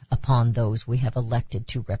enforce it upon those we have elected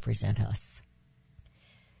to represent us.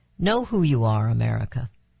 Know who you are, America.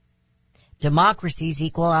 Democracies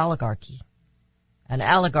equal oligarchy, and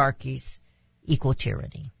oligarchies equal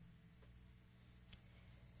tyranny.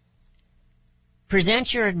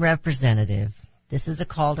 Present your representative, this is a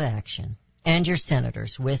call to action, and your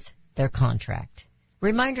senators with their contract.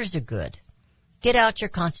 Reminders are good. Get out your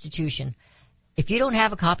Constitution. If you don't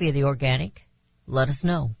have a copy of the organic, let us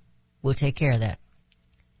know. We'll take care of that.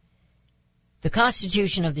 The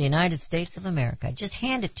Constitution of the United States of America, just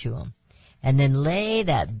hand it to them, and then lay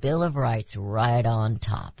that Bill of Rights right on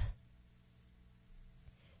top.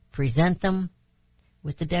 Present them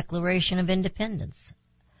with the Declaration of Independence,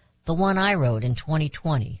 the one I wrote in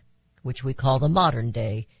 2020, which we call the modern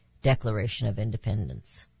day Declaration of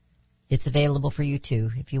Independence. It's available for you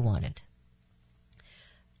too if you want it.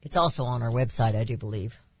 It's also on our website, I do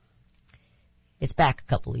believe. It's back a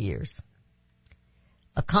couple of years.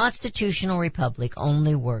 A constitutional republic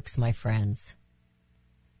only works, my friends,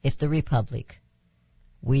 if the republic,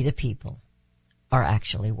 we the people, are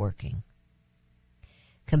actually working.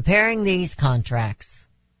 Comparing these contracts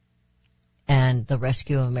and the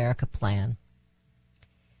Rescue of America plan,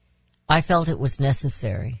 I felt it was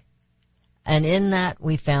necessary. And in that,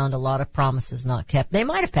 we found a lot of promises not kept. They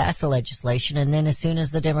might have passed the legislation, and then as soon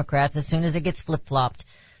as it gets flip-flopped,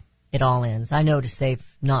 it all ends. I noticed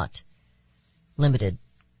they've not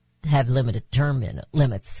have limited term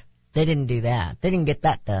limits. They didn't do that. They didn't get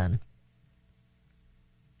that done.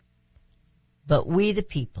 But we the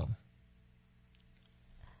people,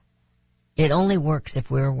 it only works if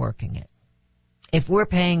we're working it, if we're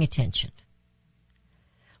paying attention.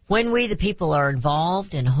 When we the people are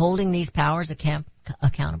involved in holding these powers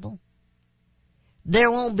accountable,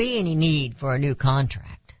 there won't be any need for a new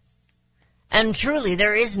contract. And truly,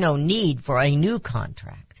 there is no need for a new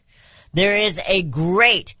contract. There is a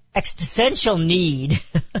great existential need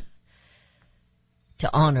to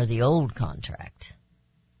honor the old contract,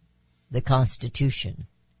 the Constitution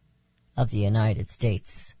of the United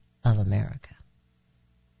States of America.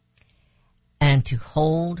 and to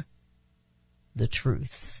hold the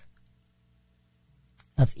truths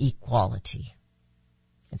of equality.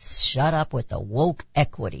 And shut up with the woke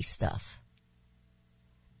equity stuff.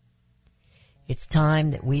 It's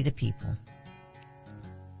time that we the people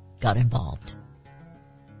got involved.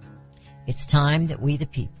 It's time that we the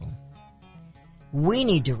people, we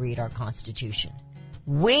need to read our Constitution.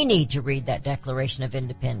 We need to read that Declaration of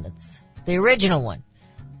Independence, the original one.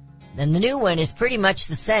 And the new one is pretty much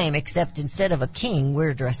the same, except instead of a king, we're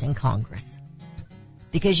addressing Congress.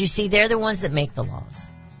 Because you see, they're the ones that make the laws.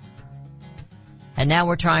 And now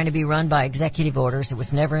we're trying to be run by executive orders. It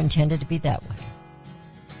was never intended to be that way.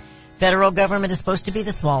 Federal government is supposed to be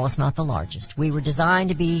the smallest, not the largest. We were designed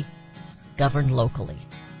to be governed locally.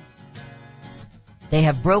 They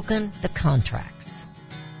have broken the contracts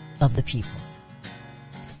of the people.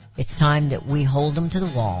 It's time that we hold them to the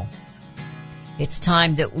wall. It's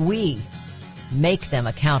time that we make them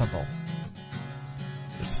accountable.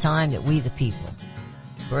 It's time that we, the people,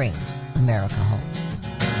 bring America home.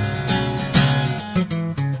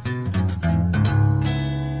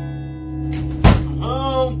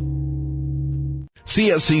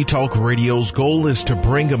 CSC Talk Radio's goal is to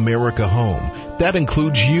bring America home. That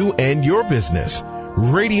includes you and your business.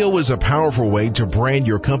 Radio is a powerful way to brand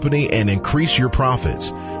your company and increase your profits.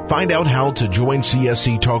 Find out how to join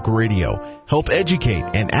CSC Talk Radio, help educate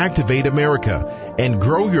and activate America, and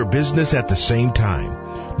grow your business at the same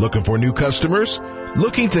time. Looking for new customers?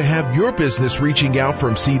 Looking to have your business reaching out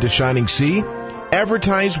from sea to shining sea?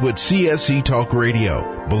 Advertise with CSC Talk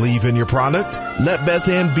Radio. Believe in your product? Let Beth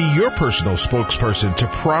Ann be your personal spokesperson to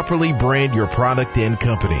properly brand your product and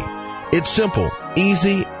company. It's simple,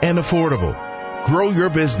 easy, and affordable. Grow your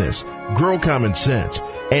business, grow common sense,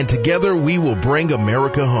 and together we will bring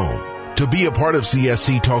America home. To be a part of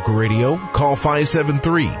CSC Talk Radio, call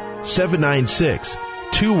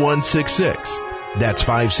 573-796-2166. That's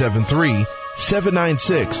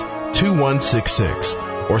 573-796-2166.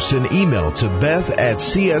 Or send email to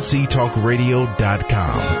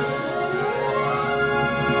beth@csctalkradio.com.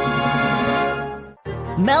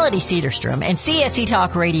 Melody Cedarstrom and CSC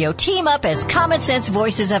Talk Radio team up as Common Sense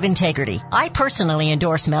Voices of Integrity. I personally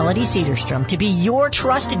endorse Melody Cedarstrom to be your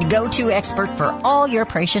trusted go-to expert for all your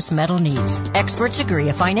precious metal needs. Experts agree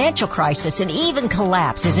a financial crisis and even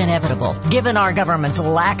collapse is inevitable. Given our government's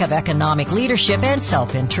lack of economic leadership and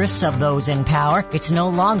self-interests of those in power, it's no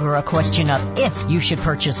longer a question of if you should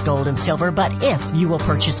purchase gold and silver, but if you will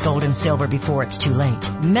purchase gold and silver before it's too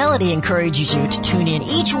late. Melody encourages you to tune in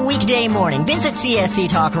each weekday morning. Visit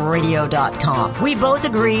CSCTalkRadio.com. We both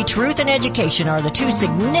agree truth and education are the two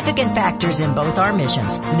significant factors in both our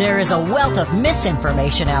missions. There is a wealth of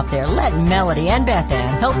misinformation out there. Let Melody and Beth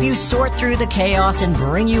Ann help you sort through the chaos and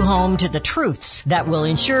bring you home to the truths that will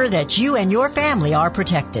ensure that you and your family are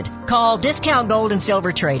protected. Call Discount Gold and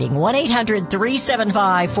Silver Trading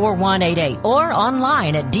 1-800-375-4188 or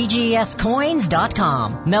online at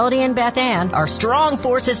dgscoins.com. Melody and Beth Ann are strong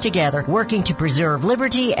forces together working to preserve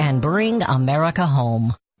liberty and bring America home.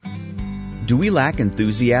 Do we lack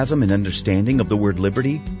enthusiasm and understanding of the word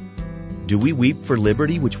liberty? Do we weep for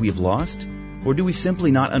liberty which we have lost? Or do we simply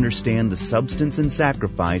not understand the substance and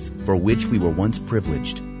sacrifice for which we were once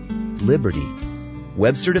privileged? Liberty.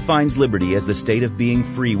 Webster defines liberty as the state of being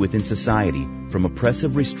free within society from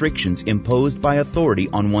oppressive restrictions imposed by authority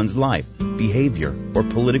on one's life, behavior, or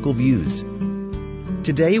political views.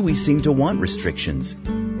 Today we seem to want restrictions.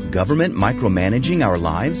 Government micromanaging our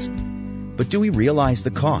lives? But do we realize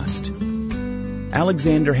the cost?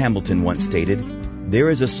 Alexander Hamilton once stated, "There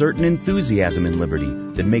is a certain enthusiasm in liberty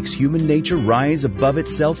that makes human nature rise above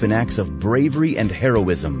itself in acts of bravery and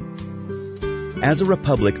heroism." As a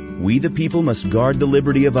republic, we the people must guard the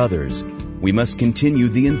liberty of others. We must continue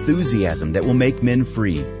the enthusiasm that will make men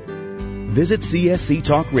free. Visit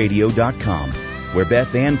csctalkradio.com, where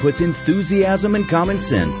Beth Ann puts enthusiasm and common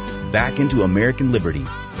sense back into American liberty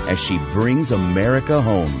as she brings America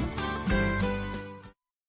home.